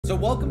So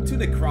welcome to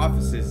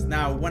Necrophosis.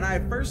 Now, when I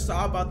first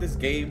saw about this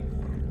game,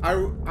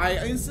 I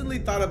instantly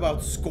thought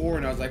about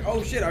Scorn. I was like,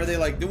 oh shit, are they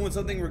like doing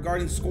something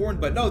regarding Scorn?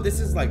 But no,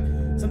 this is like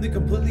something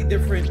completely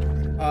different.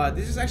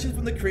 This is actually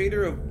from the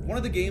creator of one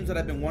of the games that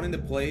I've been wanting to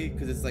play,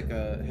 because it's like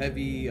a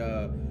heavy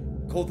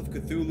Cult of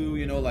Cthulhu,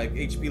 you know, like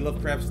H.P.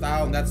 Lovecraft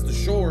style, and that's The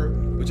Shore,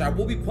 which I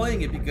will be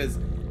playing it because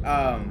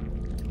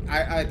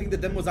I think the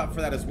demo's out for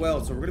that as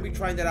well. So we're gonna be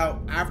trying that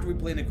out after we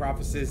play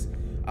Necrophosis.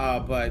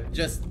 But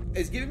just,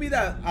 it's giving me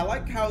that, I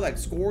like how like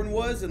Scorn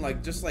was, and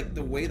like just like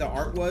the way the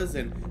art was,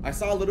 and I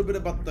saw a little bit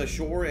about The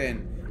Shore,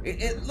 and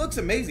it looks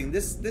amazing.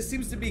 This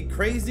seems to be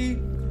crazy.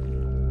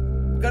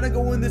 Gonna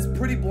go in this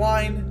pretty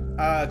blind,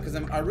 because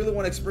I really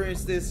want to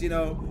experience this, you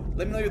know.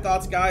 Let me know your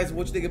thoughts, guys,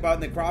 what you think about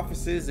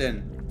Necrophosis,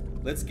 and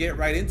let's get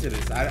right into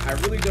this. I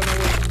really don't know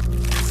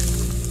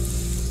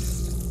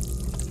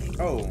what...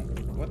 Oh,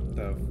 what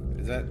the...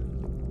 Is that...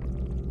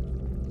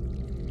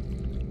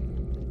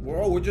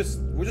 Whoa, we're just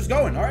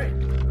going, all right.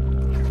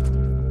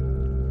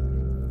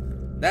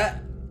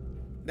 That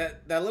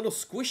little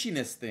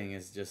squishiness thing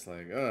is just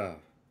like, ugh.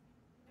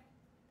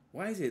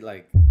 Why is it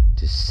like...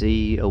 To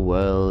see a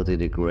world in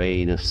a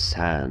grain of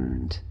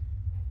sand,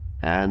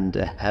 and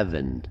a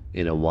heaven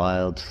in a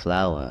wild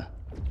flower.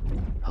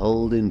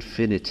 Hold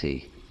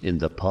infinity in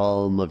the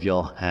palm of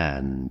your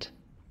hand,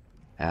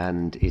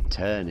 and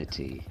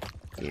eternity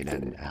in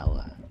an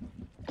hour.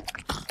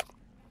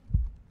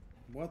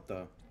 What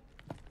the...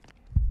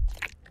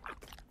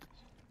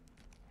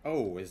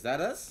 Oh, is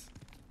that us?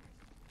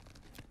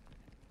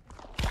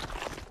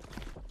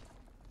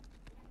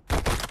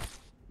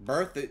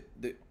 Birth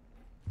the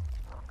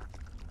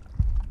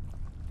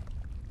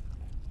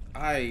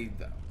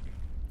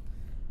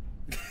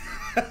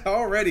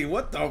already,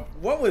 what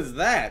was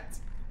that?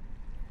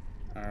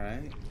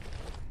 Alright.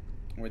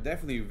 We're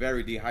definitely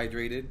very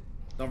dehydrated.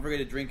 Don't forget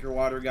to drink your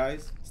water,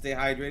 guys. Stay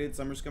hydrated,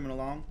 summer's coming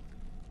along.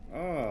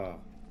 Oh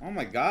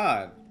my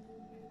god.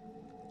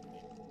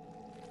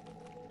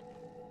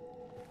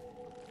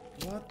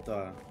 What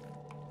the?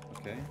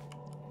 Okay.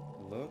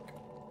 Look.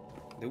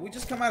 Did we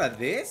just come out of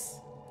this?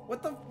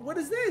 What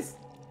is this?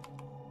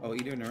 Oh,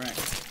 either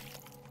interact.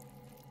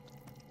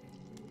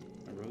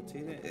 I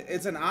rotate it.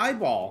 It's an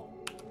eyeball.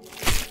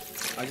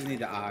 I just need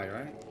the eye,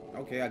 right?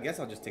 Okay, I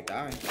guess I'll just take the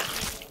eye.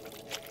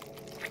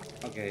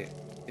 Okay.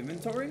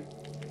 Inventory?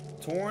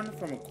 Torn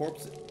from a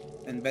corpse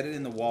embedded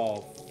in the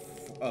wall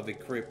of a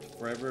crypt,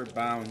 forever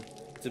bound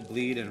to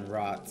bleed and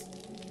rot.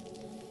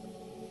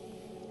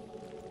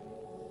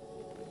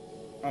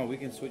 Oh, we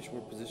can switch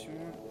what position we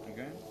want?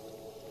 Okay.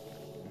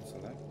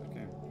 Select,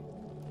 okay.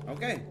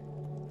 Okay.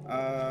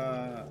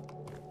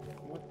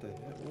 What the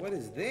hell? What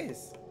is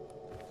this?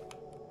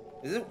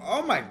 Is it?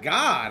 Oh my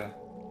god!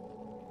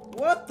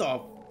 What the?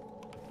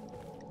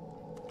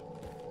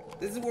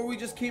 This is where we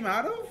just came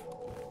out of?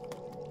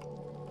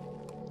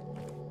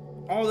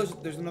 Oh,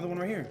 there's another one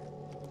right here.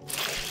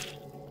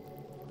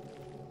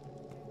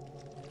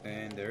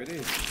 And there it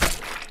is.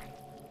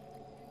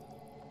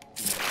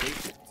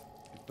 Take it.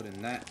 Put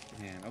in that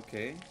hand.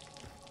 Okay.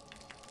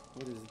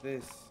 What is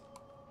this?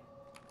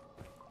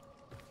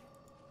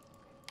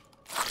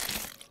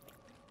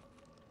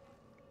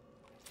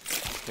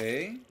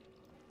 Okay.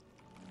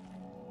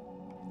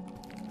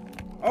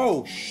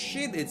 Oh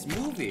shit, it's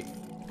moving.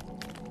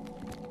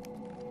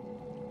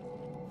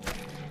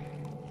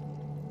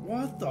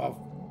 What the?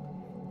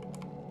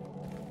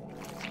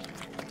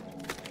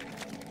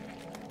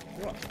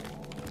 What?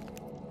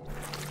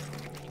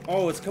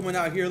 Oh, it's coming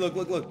out here. Look,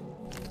 look, look.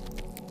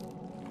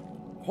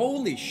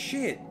 Holy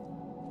shit.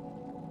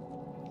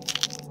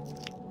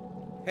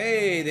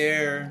 Hey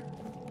there.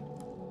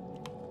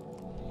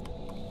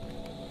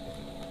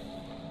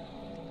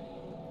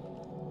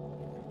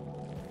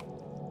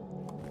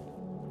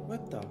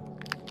 What the?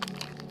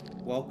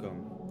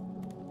 Welcome.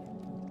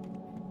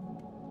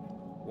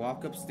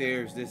 Walk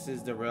upstairs. This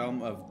is the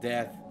realm of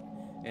death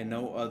and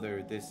no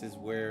other. This is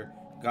where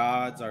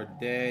gods are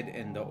dead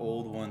and the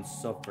old ones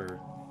suffer.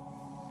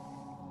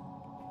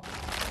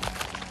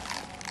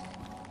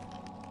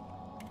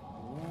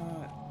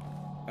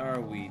 What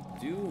are we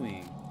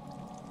doing?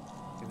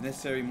 If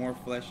necessary, more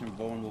flesh and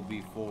bone will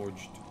be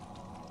forged.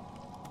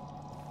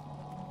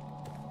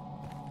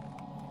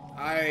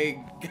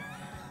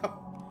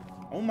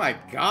 Oh my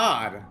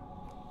god!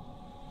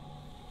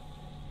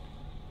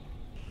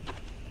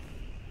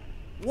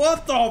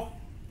 What the?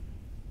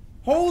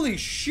 Holy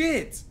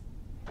shit!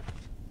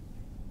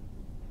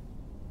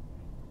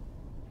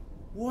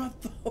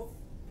 What the?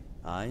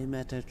 I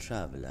met a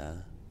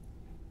traveler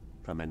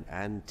from an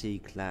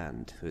antique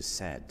land who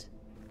said,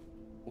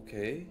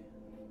 Okay.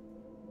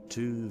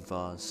 two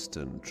vast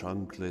and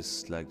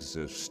trunkless legs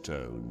of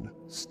stone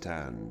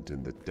stand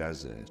in the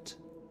desert.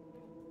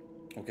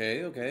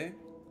 Okay, okay.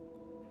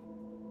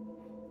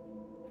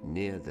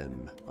 Near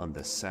them, on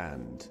the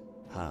sand,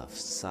 half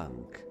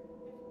sunk,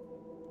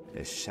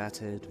 a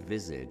shattered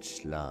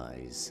visage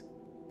lies,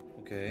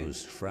 Okay.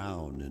 whose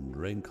frown and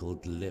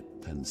wrinkled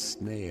lip and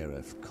sneer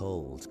of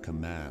cold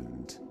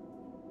command.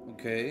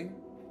 Okay.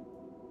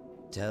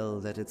 Tell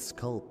that its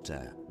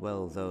sculptor,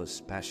 well,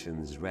 those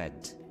passions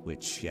red,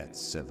 which yet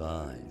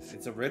survive.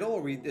 It's a riddle,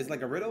 or it's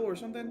like a riddle or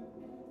something?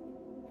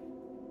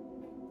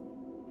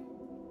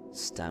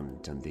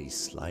 Stamped on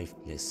these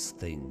lifeless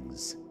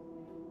things.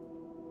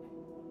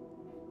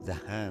 The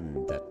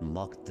hand that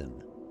mocked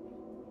them,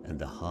 and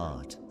the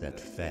heart that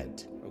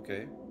fed.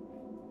 Okay.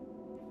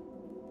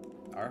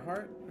 Our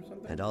heart or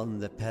something? And on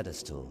the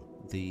pedestal,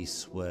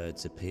 these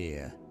words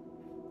appear.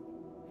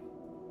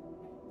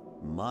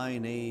 My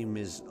name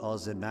is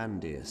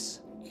Ozymandias,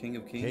 King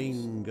of Kings.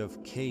 King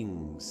of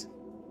Kings.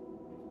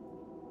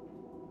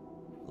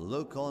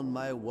 Look on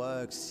my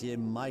works, ye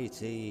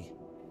mighty,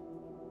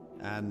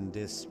 and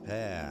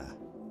despair.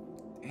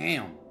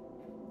 Damn.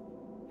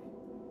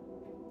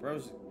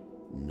 Bros.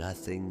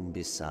 Nothing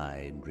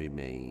beside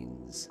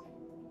remains.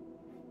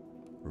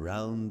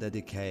 Round the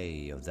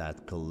decay of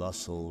that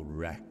colossal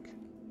wreck,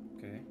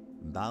 Okay.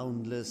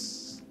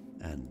 boundless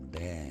and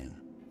bare,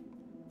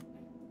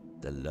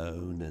 the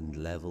lone and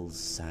level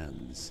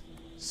sands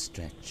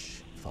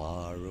stretch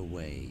far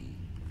away.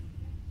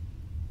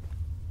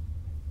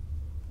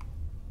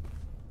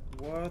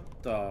 What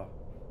the?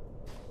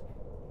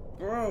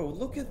 Bro,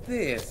 look at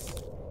this.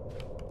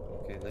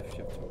 Okay, left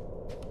shift.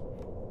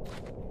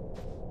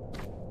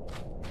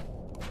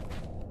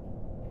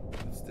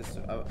 What's this?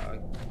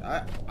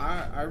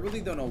 I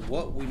really don't know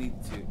what we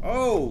need to.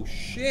 Oh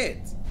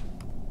shit!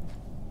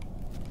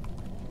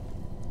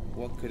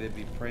 What could it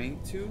be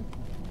praying to?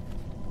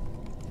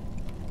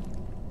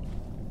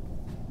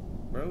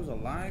 Bro's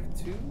alive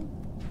too?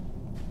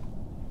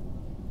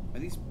 Are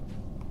they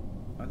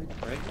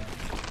pregnant?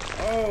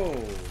 Oh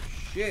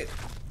shit!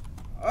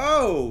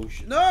 Oh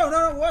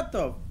no! What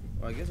the?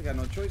 Well, I guess I got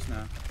no choice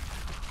now.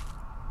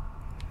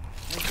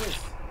 What's this?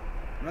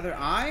 Another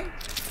eye?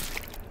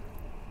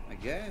 I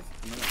guess.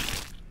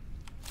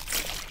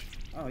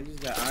 Oh, he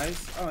just got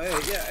eyes. Oh, hey,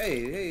 yeah,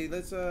 hey,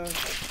 let's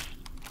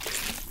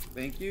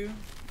Thank you.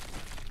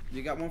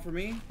 You got one for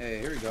me? Hey,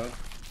 here we go.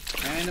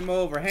 Hand them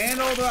over.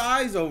 Hand all the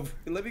eyes over.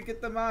 Let me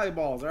get them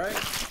eyeballs, alright?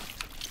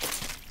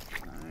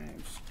 Alright,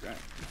 strap.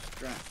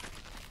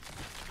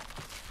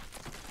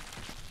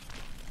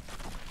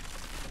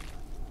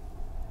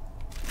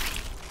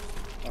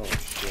 Oh,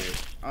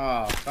 shit.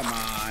 Oh, come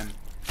on.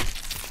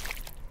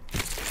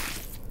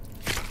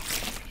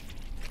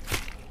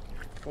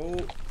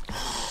 Oh.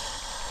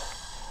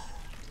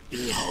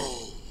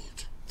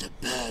 Behold, the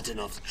burden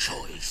of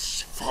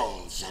choice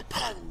falls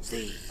upon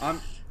thee.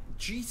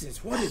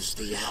 Jesus, what As is...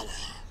 the hour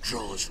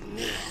draws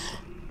near,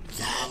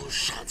 thou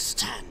shalt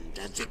stand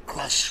at the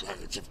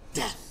crossroads of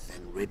death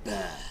and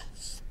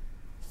rebirth.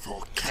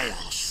 For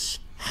chaos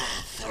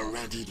hath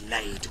already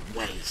laid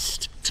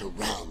waste to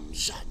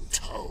realms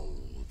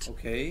untold.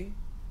 Okay.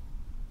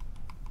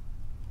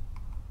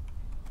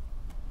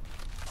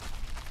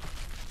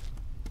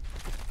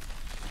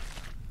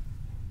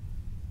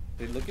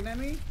 They looking at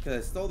me? Because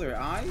I stole their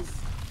eyes?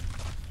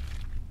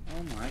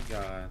 Oh my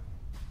god.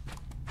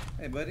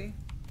 Hey, buddy.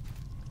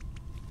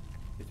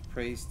 It's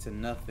praise to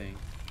nothing.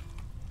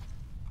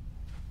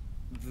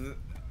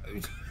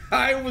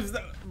 I was...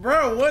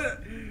 Bro,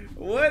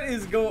 what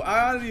is going...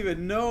 I don't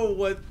even know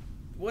what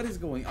is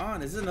going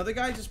on. Is this another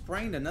guy just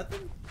praying to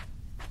nothing?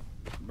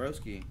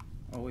 Broski.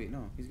 Oh, wait,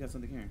 no. He's got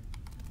something here.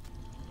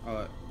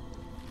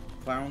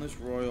 Clownless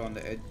royal on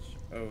the edge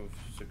of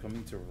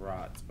succumbing to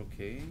rot.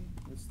 Okay.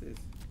 What's this?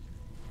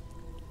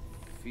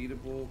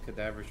 Feedable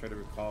cadavers try to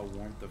recall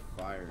warmth of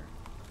fire.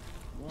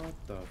 What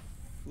the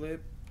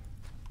flip?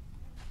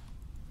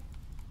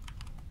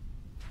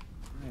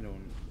 I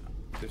don't...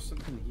 There's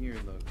something here,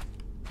 look.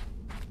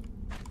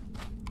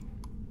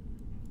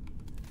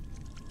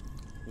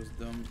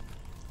 Wisdom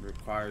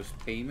requires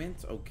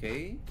payment.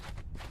 Okay.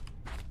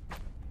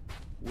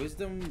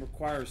 Wisdom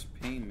requires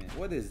payment.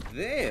 What is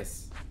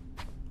this?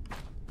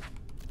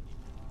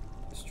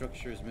 The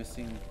structure is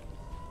missing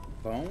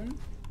bone?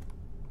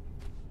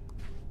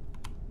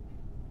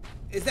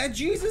 Is that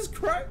Jesus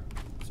Christ?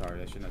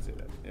 Sorry, I should not say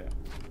that. Yeah.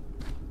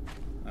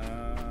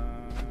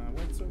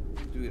 What's up?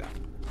 Dude.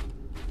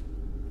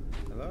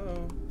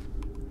 Hello?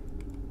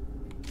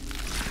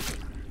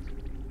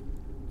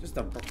 Just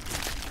a...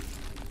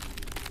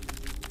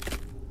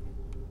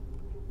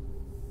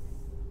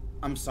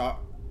 I'm sorry.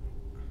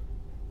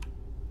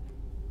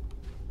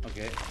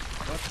 Okay.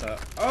 What the...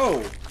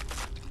 Oh!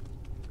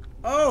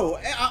 Oh!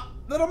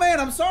 Little man,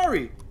 I'm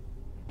sorry!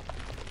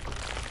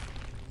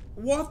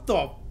 What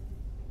the...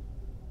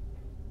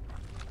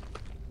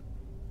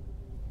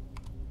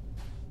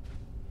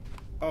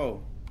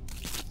 Oh.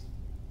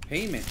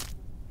 Payment.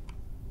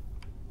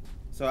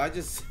 So I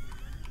just...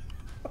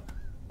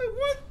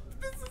 What?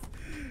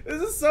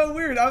 This is so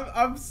weird.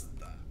 I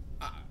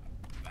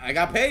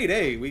got paid.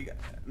 Hey, we got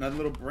another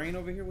little brain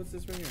over here. What's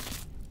this right here?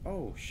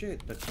 Oh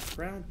shit, the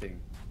crown thing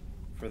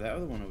for that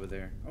other one over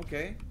there.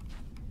 Okay.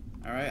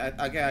 All right.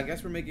 I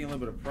guess we're making a little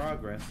bit of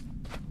progress.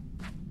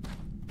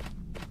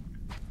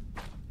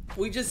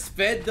 We just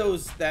fed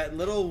that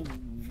little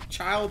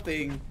child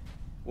thing,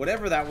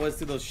 whatever that was,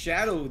 to those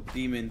shadow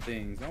demon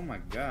things. Oh my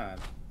god.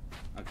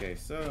 Okay,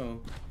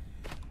 so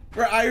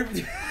Bro,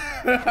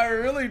 I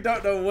really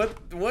don't know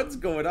what's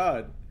going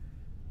on.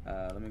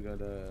 Let me go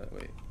to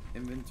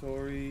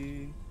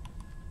inventory.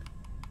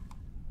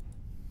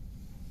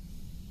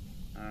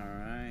 All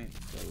right,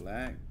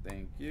 select.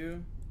 Thank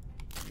you.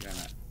 We're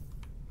gonna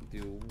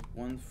do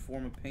one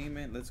form of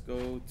payment. Let's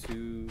go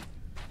to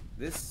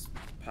this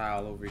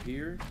pile over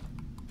here.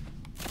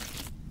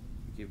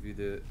 Give you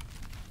the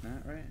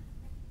not right.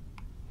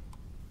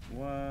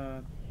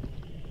 What?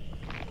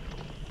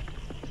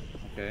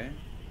 Okay.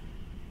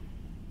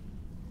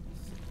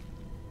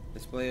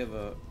 Display of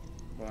a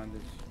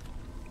bondage.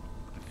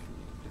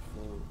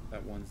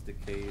 That one's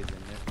decayed in it.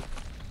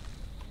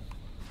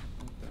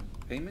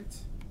 Payment.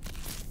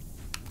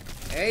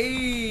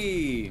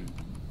 Hey!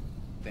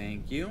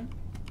 Thank you.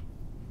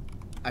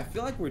 I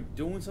feel like we're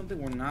doing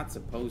something we're not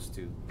supposed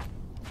to.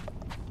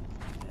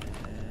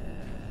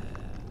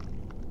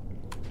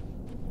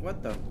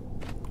 What the?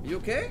 You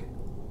okay?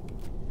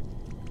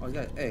 Oh,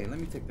 yeah. Hey, let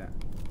me take that.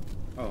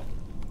 Oh.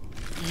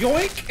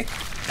 Yoink!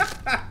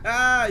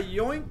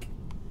 Yoink!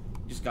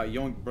 Just got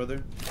yoinked,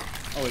 brother.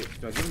 Oh, wait.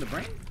 Do I give him the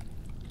brain?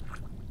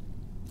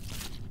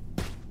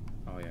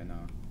 Oh, yeah,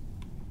 no.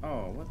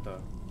 Oh, what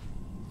the?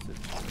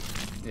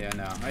 Yeah,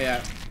 no. Oh,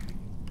 yeah.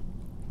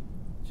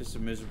 Just a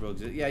miserable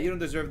exist. Yeah, you don't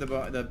deserve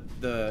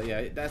the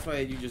yeah, that's why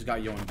you just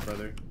got yoinked,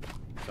 brother.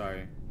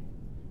 Sorry.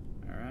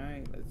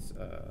 Alright, let's,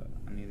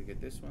 I need to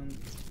get this one.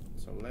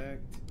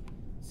 Select.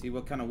 See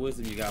what kind of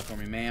wisdom you got for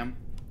me, ma'am.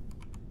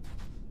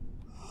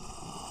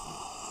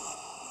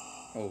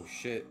 Oh,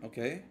 shit.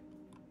 Okay.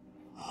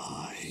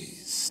 I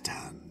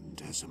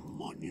stand as a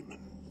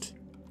monument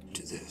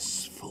to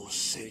this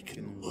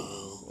forsaken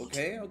world.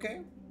 Okay,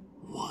 okay.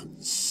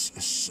 Once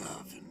a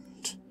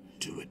servant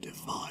to a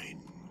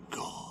divine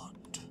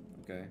god.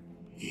 Okay.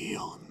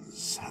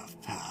 Eons have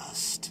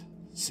passed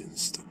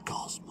since the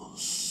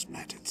cosmos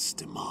met its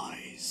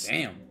demise.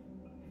 Damn.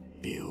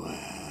 Beware.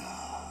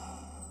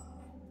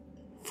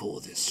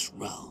 For this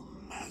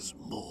realm has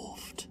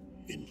morphed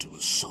into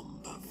a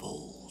somber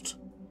vault.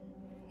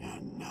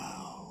 And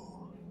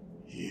now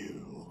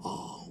you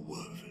are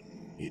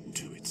woven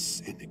into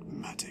its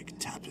enigmatic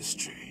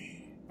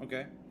tapestry.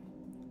 Okay.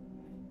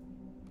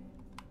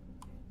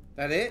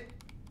 That it?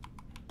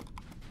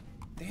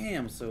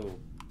 Damn, so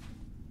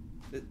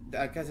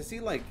because I see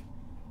like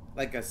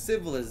a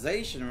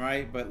civilization,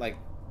 right? But like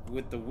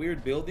with the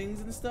weird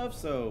buildings and stuff,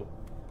 so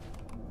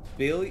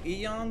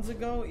eons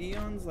ago,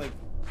 like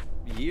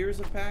years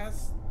have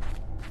passed.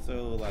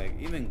 So like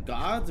even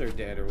gods are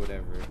dead or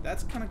whatever.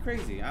 That's kind of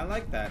crazy. I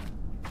like that.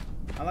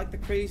 I like the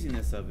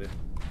craziness of it.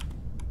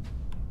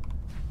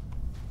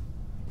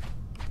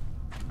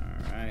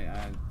 Alright,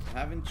 I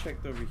haven't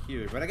checked over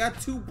here, but I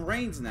got 2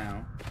 brains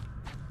now.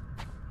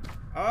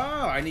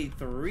 Oh, I need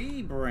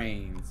 3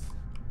 brains.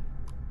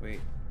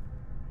 Wait.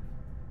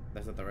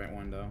 That's not the right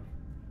one though.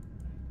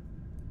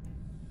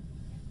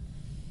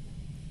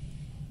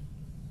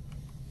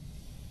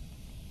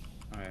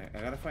 Alright, I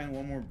gotta find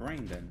 1 more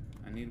brain then.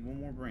 I need 1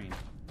 more brain.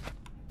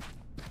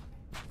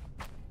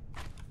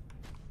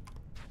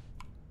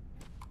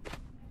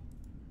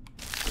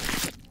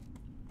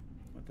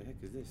 What the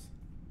heck is this?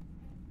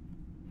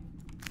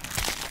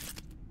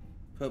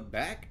 Put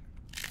back?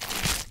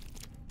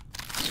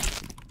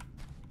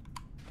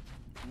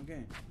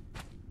 Okay.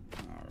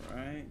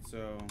 Alright,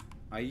 so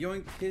I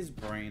yoinked his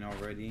brain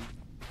already.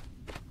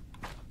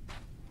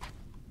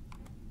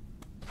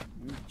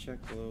 Let me check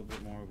a little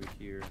bit more over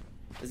here.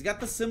 It's got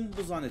the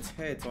symbols on its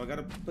head, so I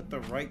gotta put the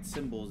right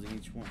symbols in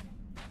each one.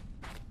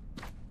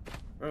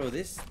 Bro,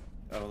 this...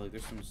 Oh, look,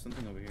 there's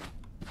something over here.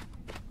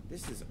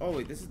 This is... Oh,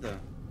 wait, this is the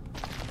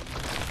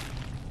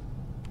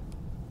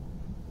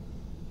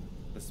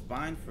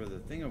spine for the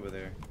thing over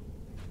there.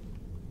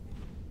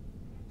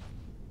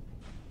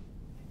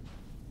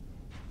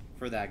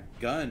 For that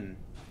gun.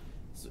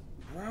 So,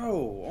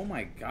 bro, oh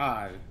my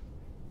god.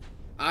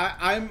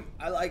 I'm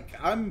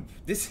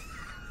this...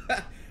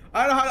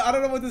 I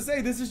don't know what to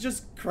say. This is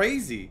just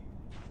crazy.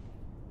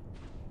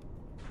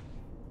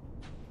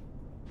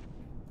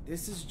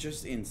 This is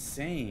just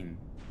insane.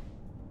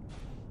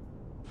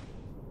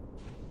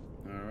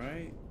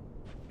 Alright.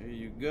 Here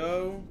you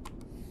go.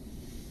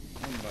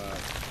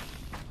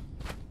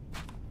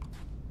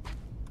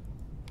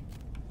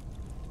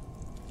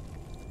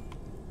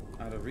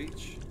 Out of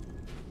reach.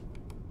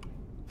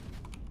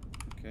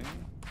 Okay.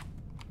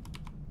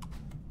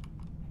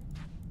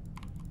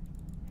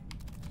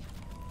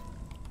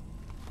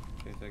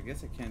 Okay, so I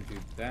guess I can't do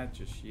that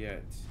just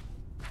yet.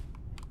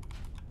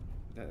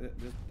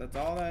 That's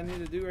all that I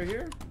need to do right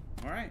here?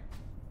 Alright.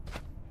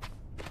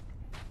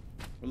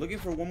 We're looking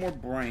for 1 more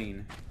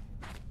brain.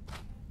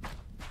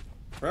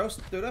 Bro,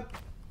 stood up.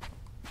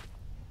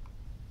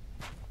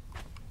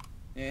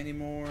 Any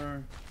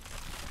more?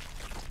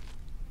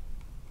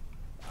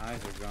 Eyes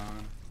are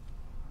gone.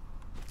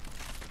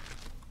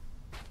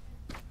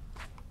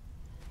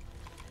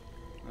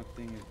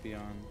 Nothing is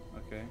beyond.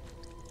 Okay.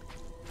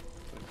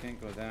 So I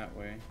can't go that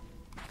way.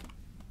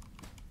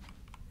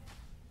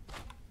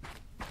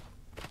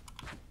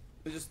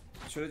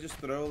 Should I just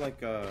throw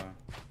like a...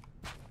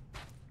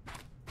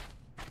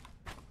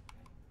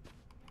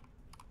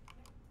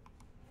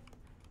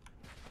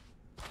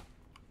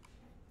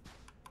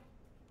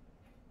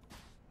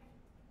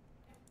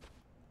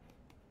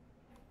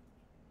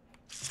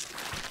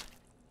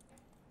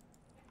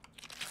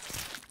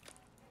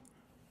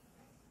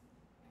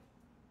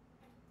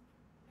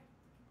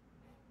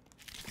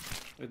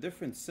 They're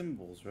different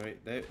symbols, right?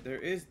 There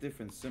is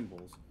different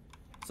symbols.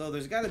 So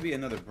there's got to be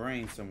another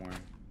brain somewhere.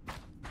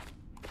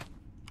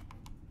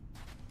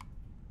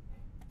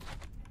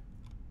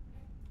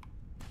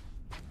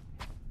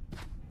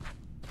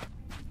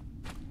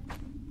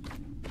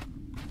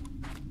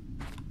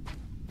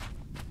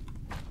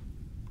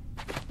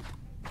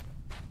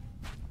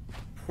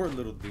 Poor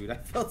little dude. I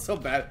felt so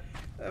bad.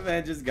 That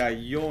man just got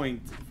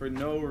yoinked for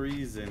no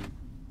reason.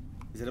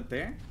 Is it up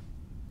there?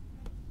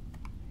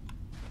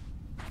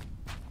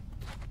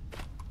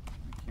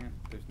 I can't.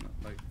 There's no,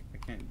 like, I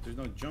can't. There's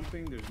no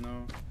jumping. There's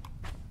no.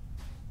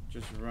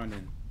 Just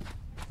running.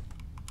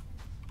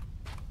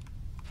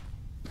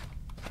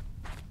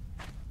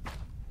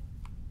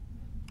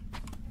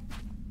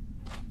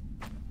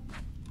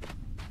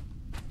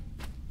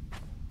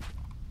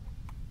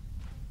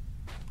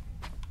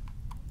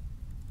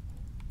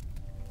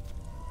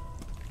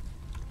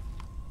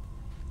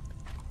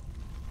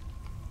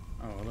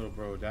 Oh, little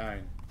bro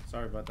died.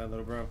 Sorry about that,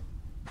 little bro.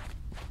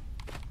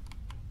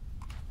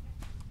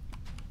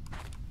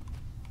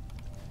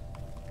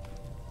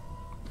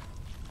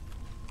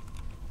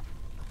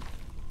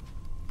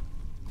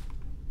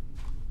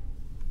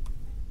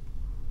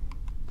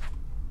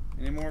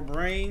 Any more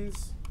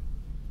brains?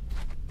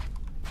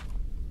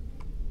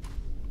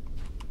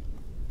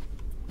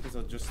 Guess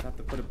I'll just have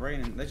to put a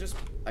brain in. I guess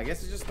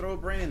let's just throw a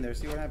brain in there,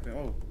 see what happens.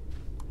 Oh.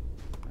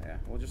 Yeah,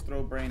 we'll just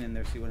throw a brain in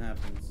there, see what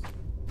happens.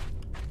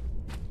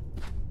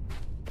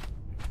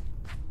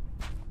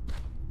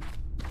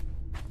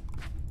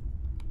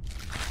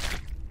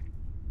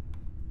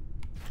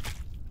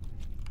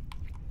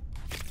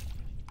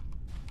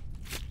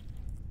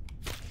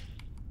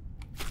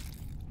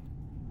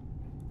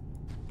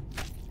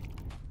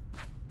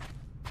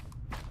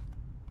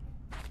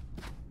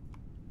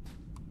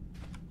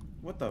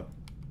 What the?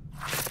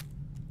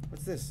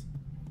 What's this?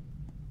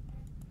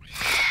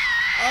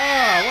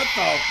 Ah, what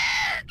the?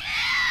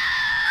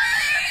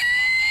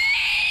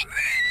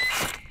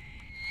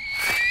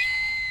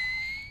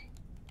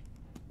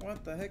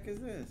 What the heck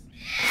is this?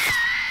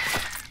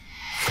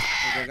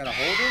 Like I gotta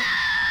hold it?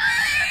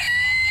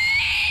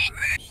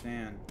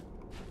 Understand.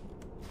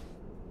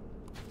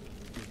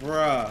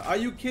 Bruh, are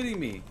you kidding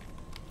me?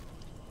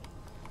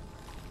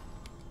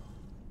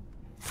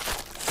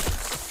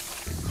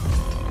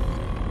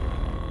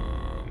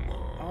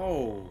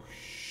 Oh,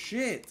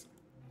 shit.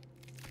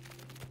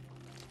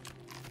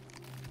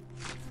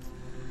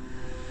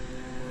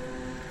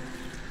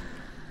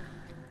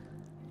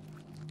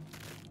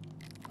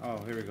 Oh,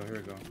 here we go, here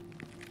we go.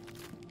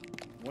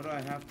 What do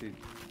I have to...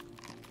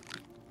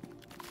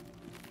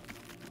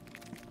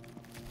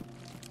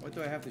 What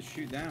do I have to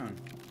shoot down?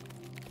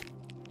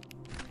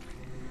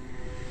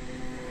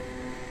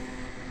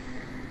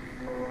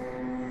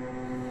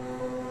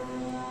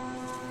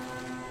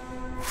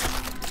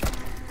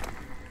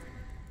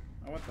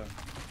 Oh, what the...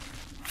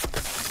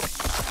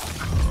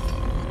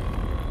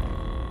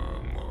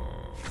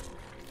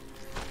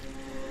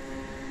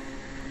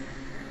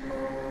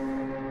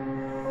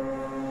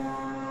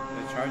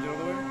 Charge it all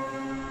the way?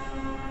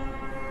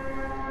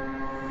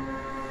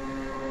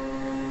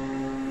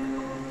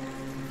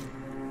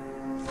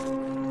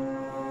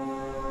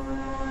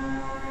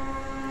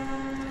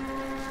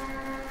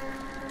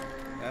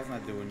 That's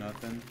not doing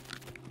nothing.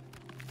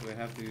 So we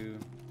have to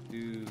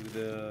do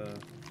the...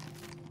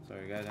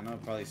 Sorry guys, I know I'm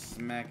probably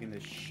smacking the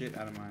shit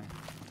out of my...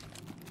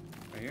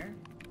 Right here?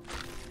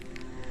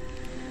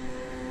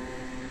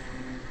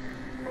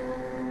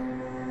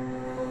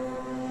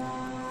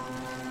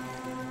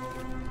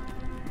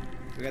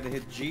 We got to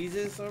hit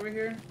Jesus over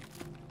here.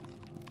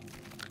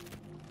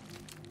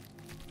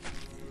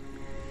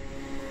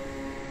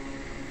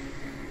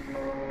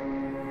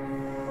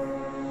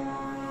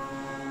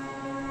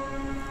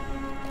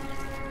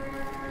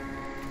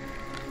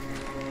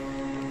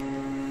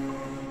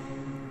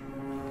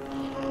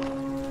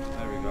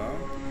 There we go.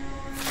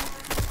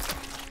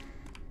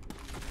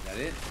 Is that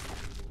it?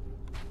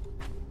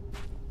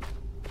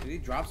 Did he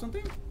drop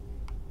something?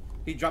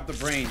 He dropped the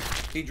brain.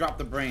 He dropped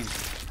the brain.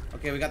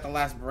 Okay, we got the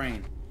last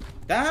brain.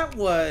 That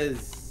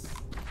was...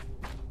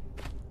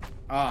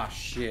 Ah, oh,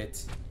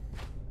 shit.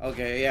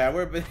 Okay, yeah,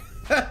 we're...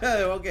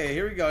 Okay,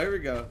 here we go, here we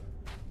go.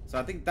 So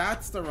I think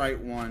that's the right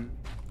one.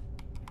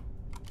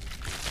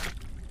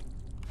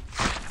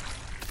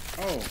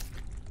 Oh.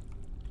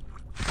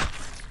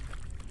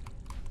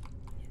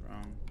 What's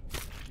wrong?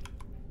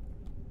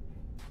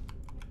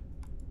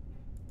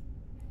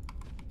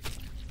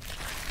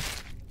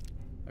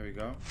 There we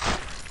go.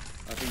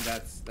 I think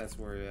that's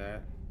where you're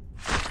at.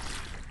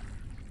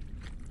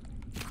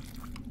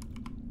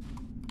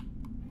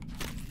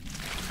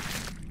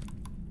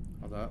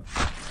 Hold up.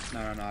 No,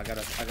 I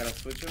gotta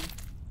switch them.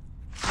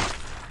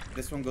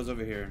 This one goes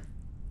over here.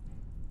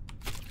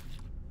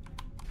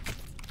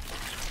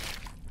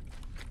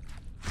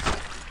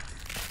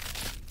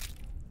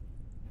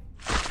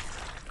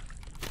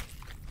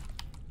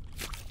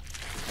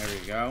 There we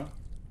go.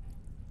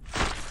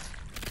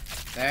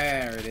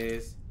 There it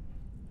is.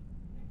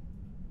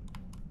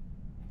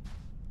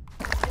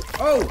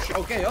 Oh,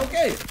 okay.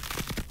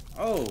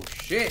 Oh,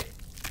 shit.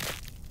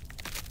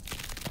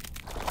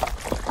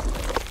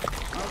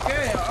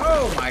 Okay,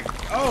 oh my,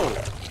 oh.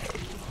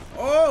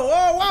 Oh,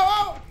 whoa, whoa,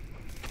 whoa.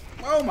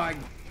 Oh my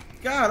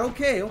God,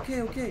 okay,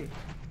 okay, okay.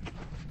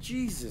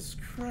 Jesus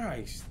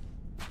Christ.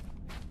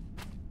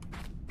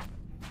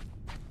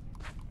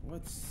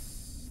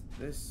 What's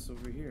this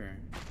over here?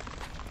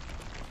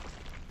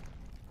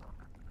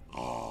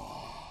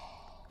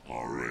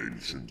 Our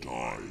ancient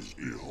eyes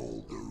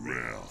behold the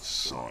rare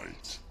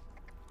sight.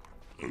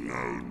 A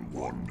lone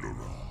wanderer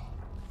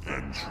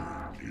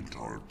venturing into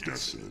our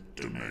desolate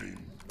domain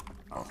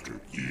after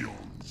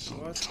eons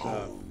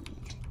untold.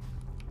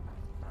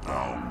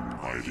 Bound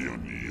by the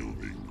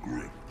unyielding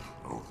grip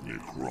of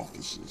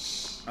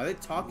Necrophosis. Are they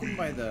talking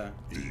by the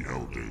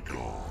Elder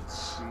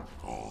Gods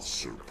are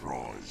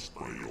surprised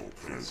by your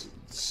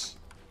presence.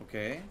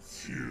 Okay.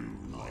 Few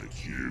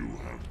like you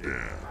have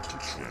dared to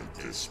tread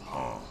this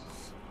path.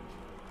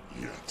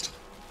 Yet,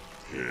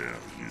 here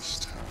you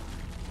stand.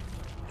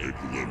 A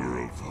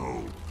glimmer of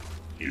hope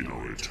in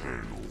our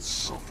eternal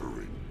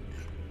suffering.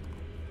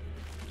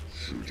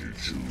 Should you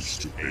choose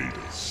to aid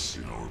us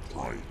in our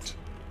plight,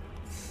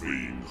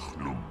 freeing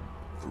Hnum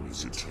from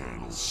his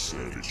eternal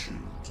servitude,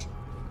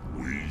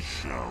 we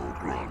shall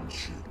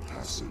grant you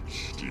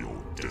passage to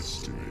your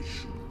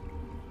destination.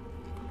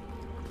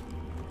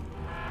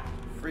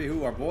 Free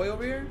who? Our boy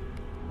over here?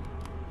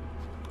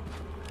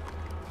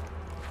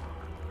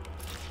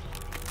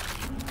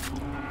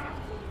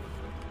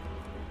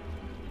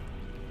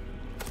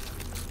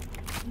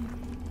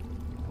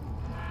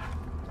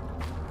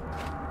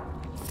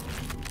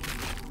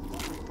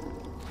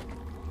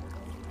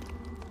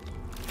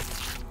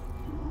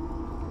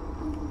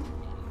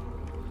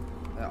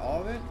 Is that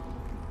all of it?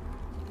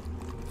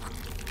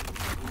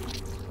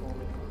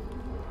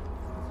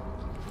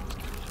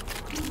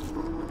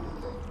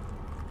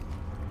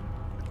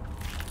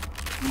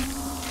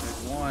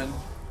 There's one.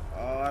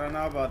 Oh, I don't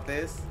know about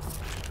this.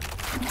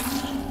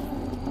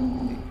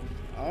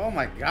 Oh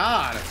my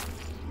God.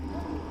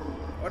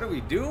 What are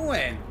we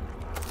doing?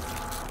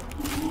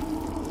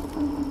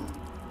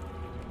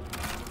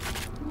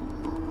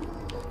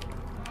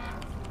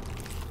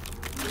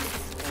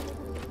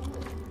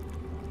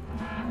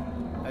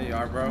 There you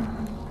are, bro.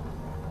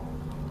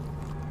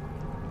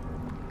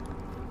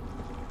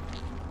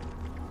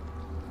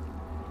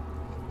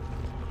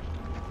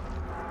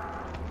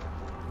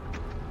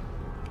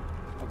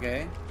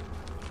 Okay.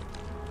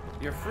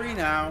 You're free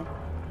now.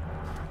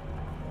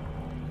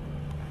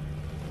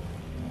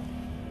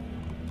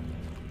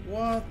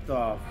 What the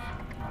f-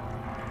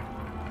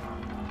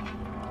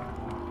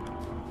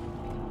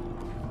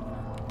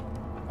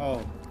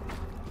 Oh.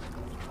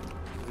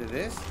 Is it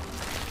this?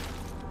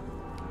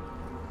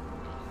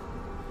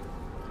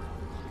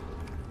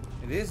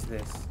 It is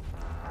this.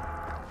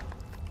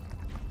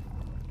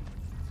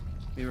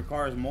 It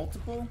requires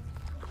multiple?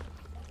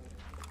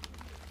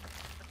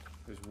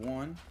 There's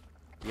one.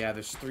 Yeah,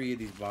 there's 3 of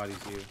these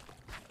bodies here.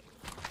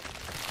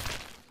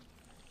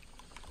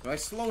 Do I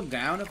slow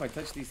down if I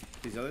touch these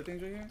other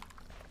things right here?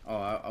 Oh,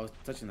 I was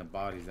touching the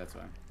bodies, that's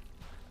why.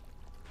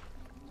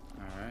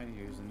 Alright,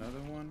 here's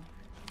another one.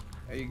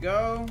 There you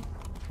go.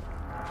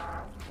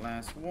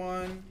 Last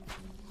one.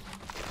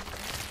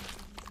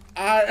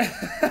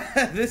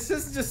 This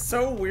is just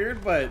so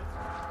weird, but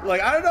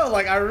like I don't know,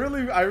 like I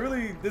really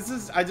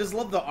I just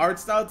love the art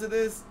style to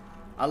this.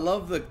 I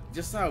love the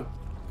just how,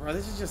 bro,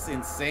 this is just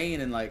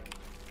insane. And like,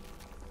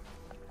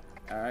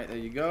 all right, there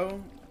you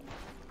go,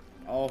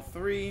 all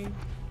 3.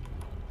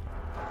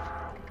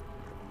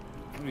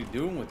 What are you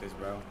doing with this,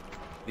 bro?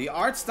 The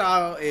art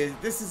style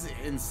this is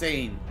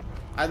insane.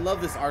 I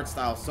love this art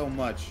style so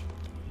much.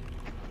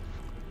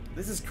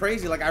 This is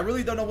crazy. Like I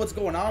really don't know what's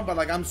going on, but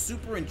like I'm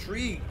super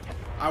intrigued.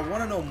 I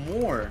want to know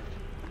more.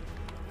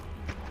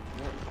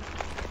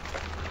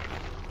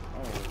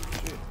 Oh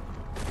shit.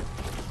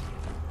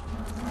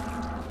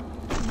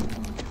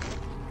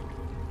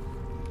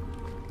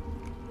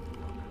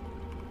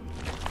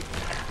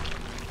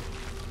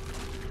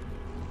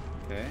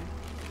 Okay.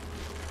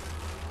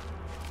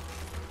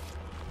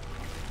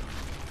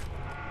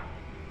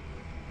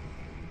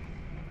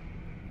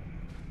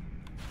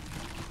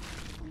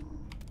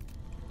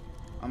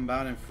 I'm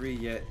bound and free,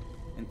 yet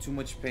in too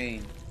much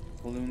pain.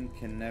 Balloon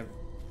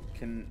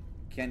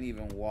can't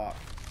even walk.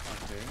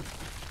 Okay.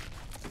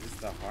 Is this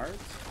the heart?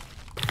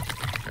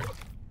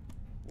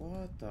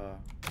 What the?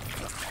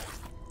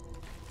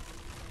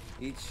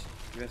 Each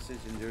vestige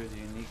endures a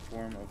unique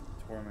form of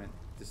torment,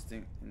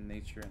 distinct in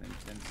nature and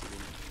intensity.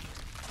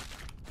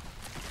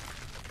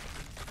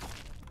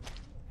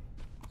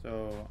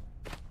 So,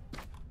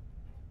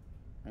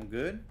 I'm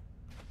good?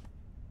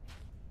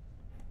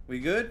 We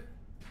good?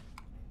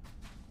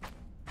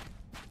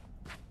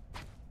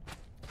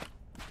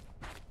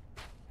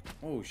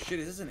 Oh shit,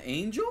 is this an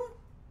angel?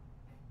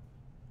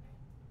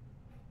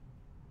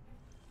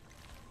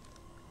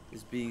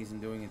 This being is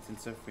enduring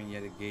intense suffering,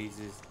 yet his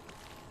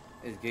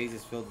gaze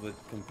is filled with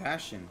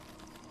compassion.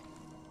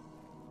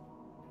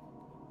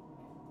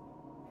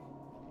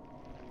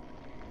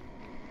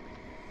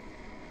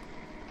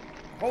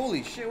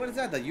 Holy shit, what is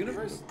that? The In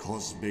universe? the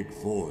cosmic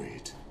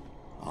void,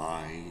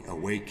 I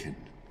awaken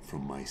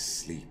from my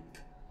sleep.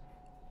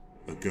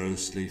 A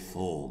ghostly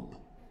form,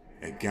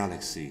 a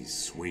galaxy's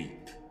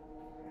sweep.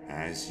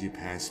 As you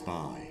pass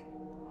by,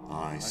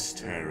 I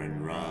stir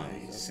and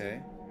rise.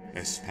 Okay.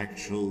 A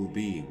spectral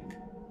being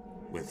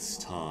with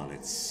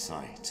starlit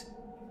sight.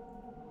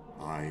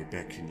 I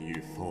beckon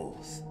you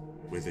forth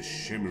with a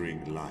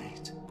shimmering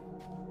light,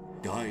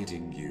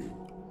 guiding you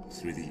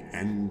through the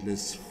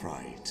endless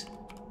fright.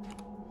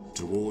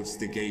 Towards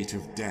the gate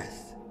of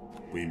death,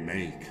 we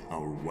make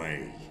our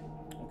way.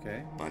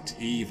 Okay. But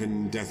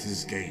even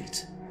death's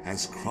gate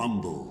has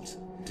crumbled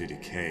to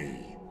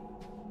decay.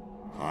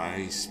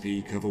 I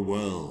speak of a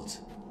world,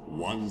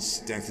 once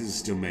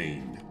death's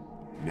domain,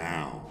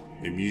 now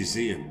a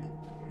museum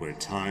where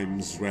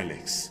time's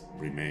relics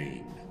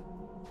remain.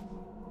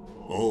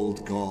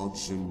 Old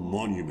gods and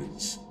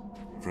monuments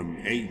from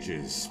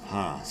ages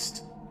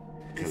past,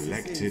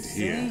 collected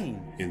here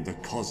in the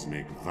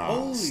cosmic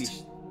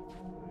vast.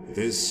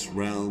 This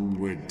realm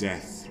where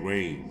death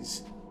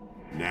reigns,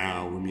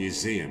 now a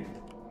museum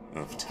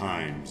of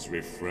time's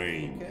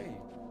refrain. Okay.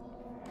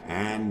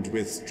 And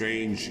with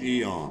strange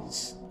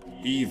eons,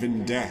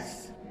 even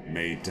death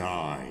may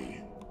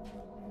die,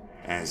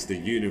 as the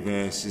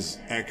universe's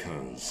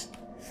echoes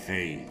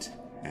fade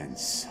and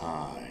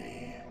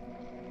sigh.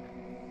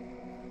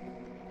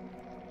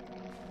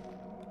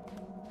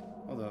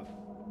 Hold up.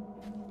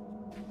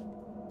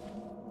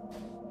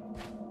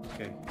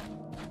 Okay.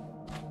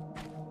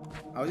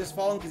 I was just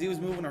following because he was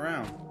moving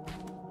around.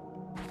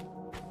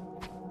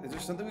 Is there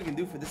something we can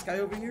do for this guy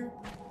over here?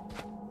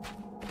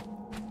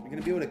 We're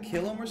gonna be able to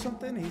kill him or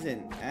something? He's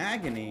in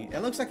agony. It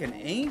looks like an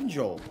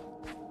angel.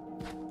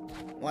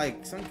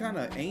 Like some kind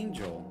of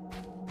angel.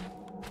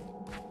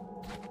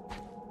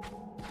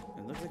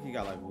 It looks like he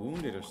got like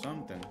wounded or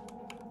something.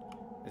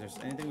 Is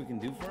there anything we can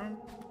do for him?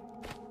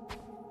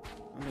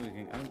 I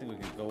don't think we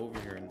can go over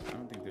here, and I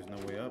don't think there's no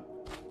way up.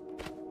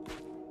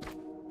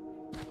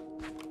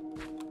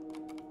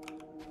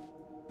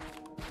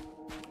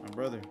 My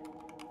brother.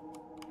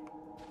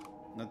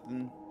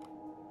 Nothing.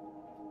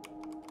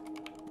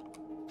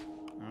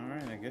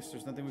 Alright, I guess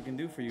there's nothing we can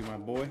do for you, my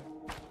boy.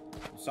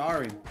 I'm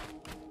sorry.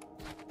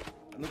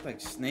 It looked like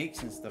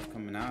snakes and stuff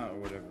coming out or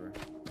whatever.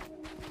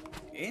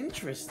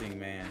 Interesting,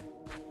 man.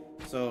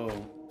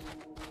 So,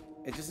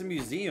 it's just a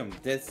museum.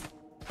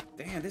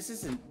 Damn, this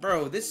isn't...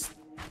 Bro, this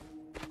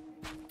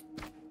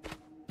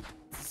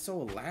is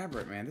so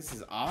elaborate, man. This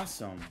is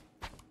awesome.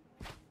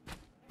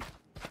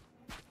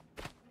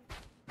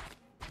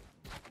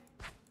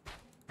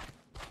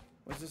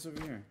 What's this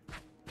over here?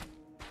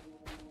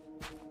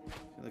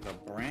 Like a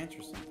branch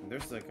or something.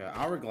 There's like an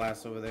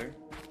hourglass over there.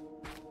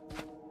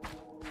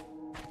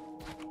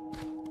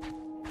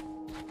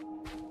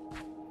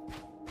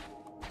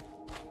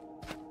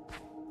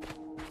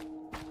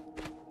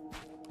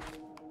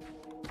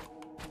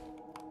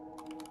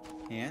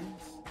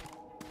 Hands?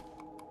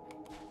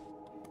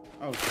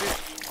 Oh shit.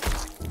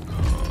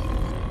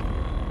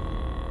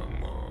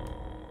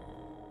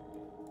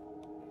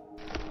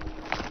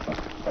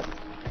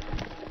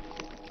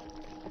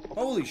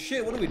 Holy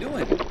shit, what are we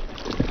doing?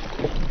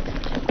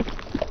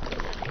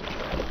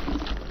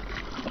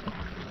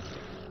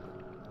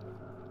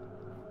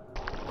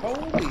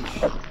 Holy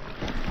shit.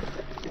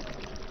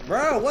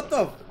 Bro, what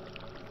the?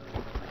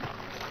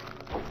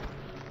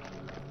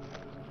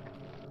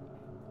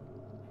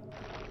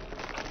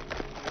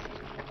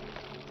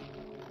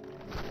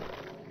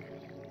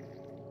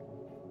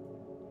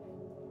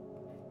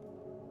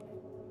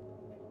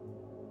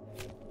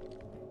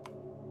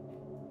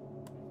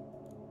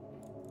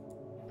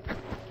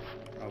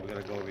 Oh, we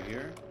gotta go over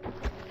here.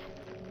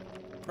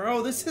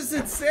 Bro, this is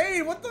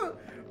insane. What the?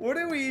 What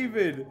are we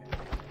even?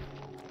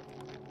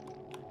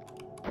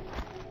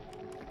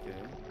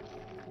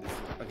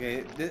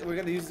 Okay, we're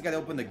gonna use this guy to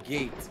open the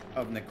gate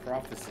of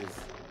Necrophosis.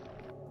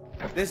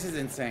 This is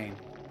insane.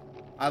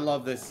 I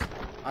love this.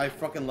 I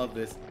fucking love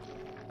this.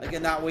 I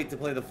cannot wait to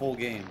play the full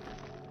game.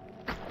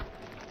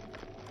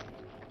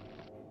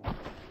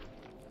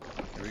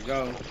 Here we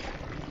go.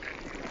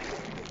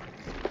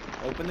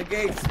 Open the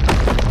gates.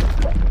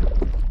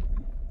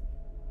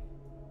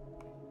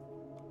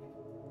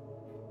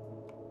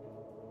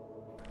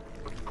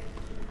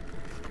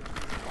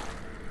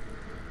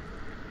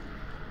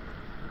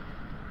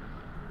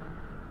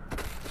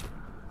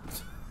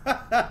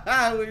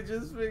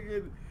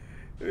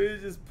 we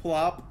just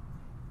plop.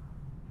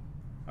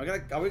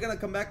 Are we gonna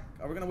come back?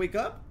 Are we gonna wake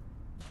up?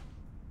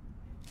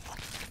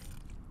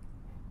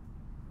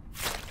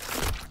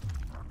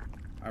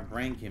 Our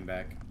brain came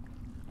back.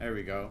 There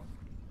we go.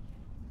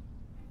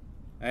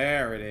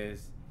 There it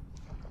is.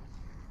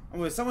 Oh,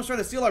 was someone trying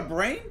to steal our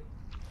brain?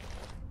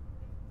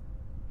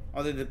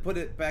 Oh, they put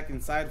it back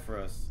inside for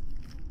us.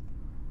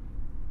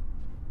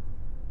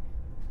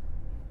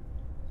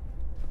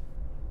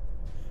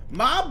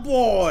 My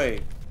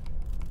boy!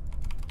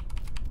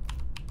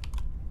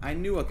 I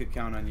knew I could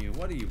count on you.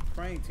 What are you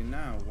praying to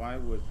now? Why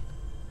would...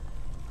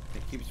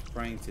 It keeps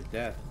praying to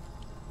death.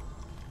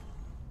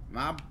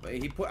 I'm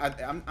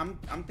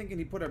thinking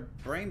he put a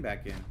brain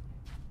back in.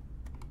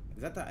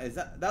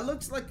 That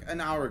looks like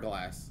an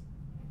hourglass.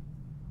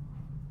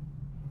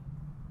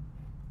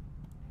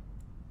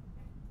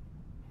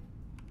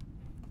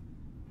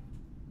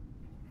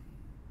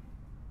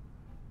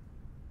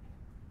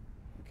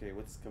 Okay,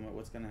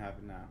 what's gonna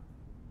happen now?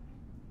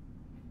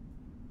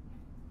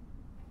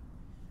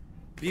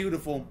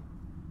 Beautiful.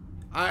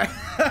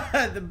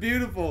 The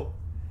beautiful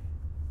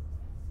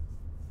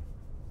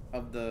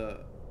of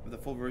the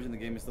full version of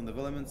the game is still in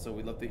development, so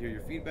we'd love to hear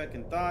your feedback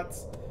and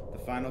thoughts. The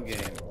final game.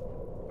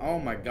 Oh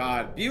my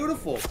god,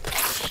 beautiful.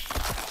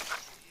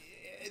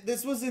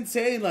 This was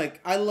insane. Like,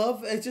 I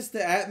love it's just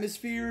the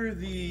atmosphere,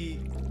 the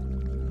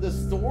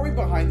story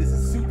behind this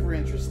is super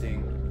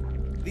interesting.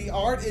 The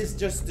art is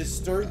just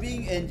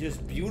disturbing and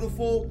just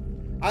beautiful.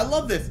 I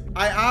love this.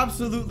 I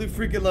absolutely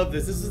freaking love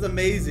this. This is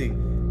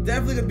amazing.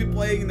 Definitely gonna be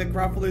playing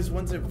Necrophosis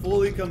once it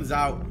fully comes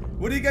out.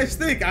 What do you guys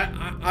think?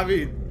 I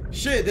mean,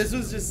 shit, this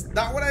was just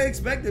not what I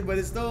expected, but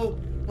it's still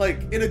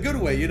like in a good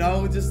way, you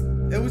know?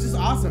 It was just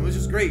awesome. It was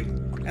just great.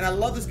 And I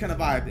love this kind of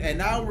vibe. And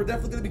now we're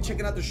definitely gonna be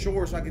checking out the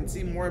shore so I can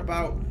see more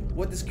about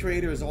what this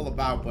creator is all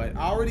about. But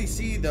I already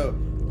see the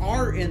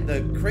art and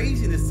the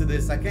craziness to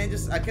this. I can't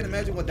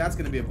imagine what that's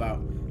gonna be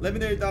about. Let me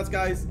know your thoughts,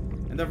 guys,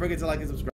 and don't forget to like and subscribe.